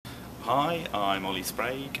Hi, I'm Ollie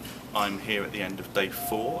Sprague. I'm here at the end of day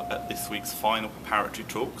 4 at this week's final preparatory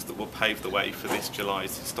talks that will pave the way for this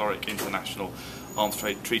July's historic international arms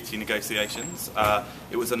trade treaty negotiations.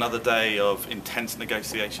 It was another day of intense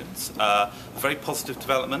negotiations. A very positive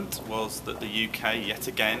development was that the UK yet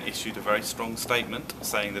again issued a very strong statement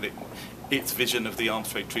saying that its vision of the arms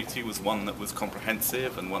trade treaty was one that was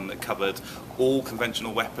comprehensive and one that covered all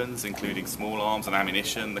conventional weapons, including small arms and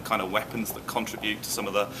ammunition, the kind of weapons that contribute to some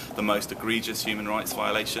of the most egregious human rights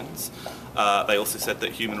violations. They also said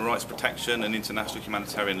that human rights protection and international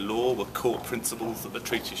humanitarian law were core principles that the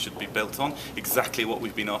treaty should be built on, exactly what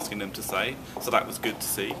we've been asking them to say, so that was good to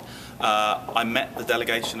see. I met the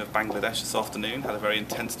delegation of Bangladesh this afternoon, had a very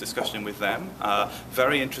intense discussion with them.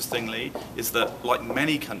 Very interestingly is that, like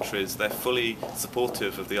many countries, they're fully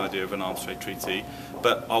supportive of the idea of an arms trade treaty,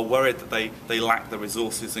 but are worried that they lack the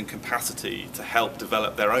resources and capacity to help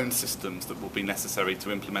develop their own systems that will be necessary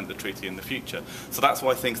to implement the treaty in the future. So that's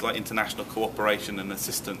why things like international cooperation and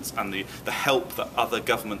assistance and the help that other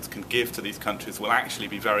governments can give to these countries will actually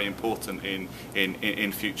be very important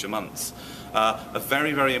in future months. A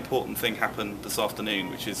very, very important thing happened this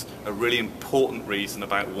afternoon, which is a really important reason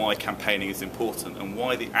about why campaigning is important and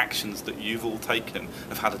why the actions that you've all taken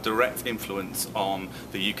have had a direct influence on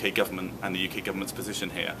the UK government and the UK government's position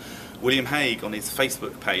here. William Hague, on his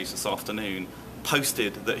Facebook page this afternoon,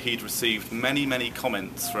 posted that he'd received many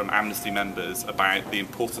comments from Amnesty members about the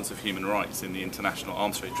importance of human rights in the International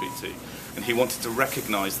Arms Trade Treaty, and he wanted to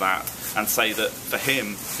recognise that and say that for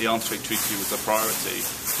him the Arms Trade Treaty was a priority,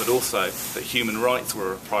 but also that human rights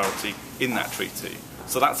were a priority in that treaty.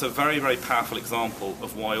 So that's a very, very powerful example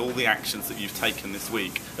of why all the actions that you've taken this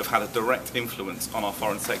week have had a direct influence on our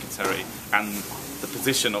Foreign Secretary and the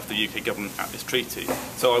position of the UK government at this treaty.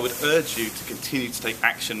 So I would urge you to continue to take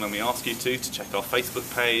action when we ask you to check our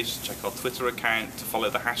Facebook page, to check our Twitter account, to follow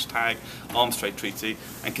the hashtag Arms Trade Treaty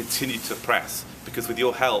and continue to press, because with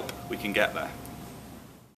your help we can get there.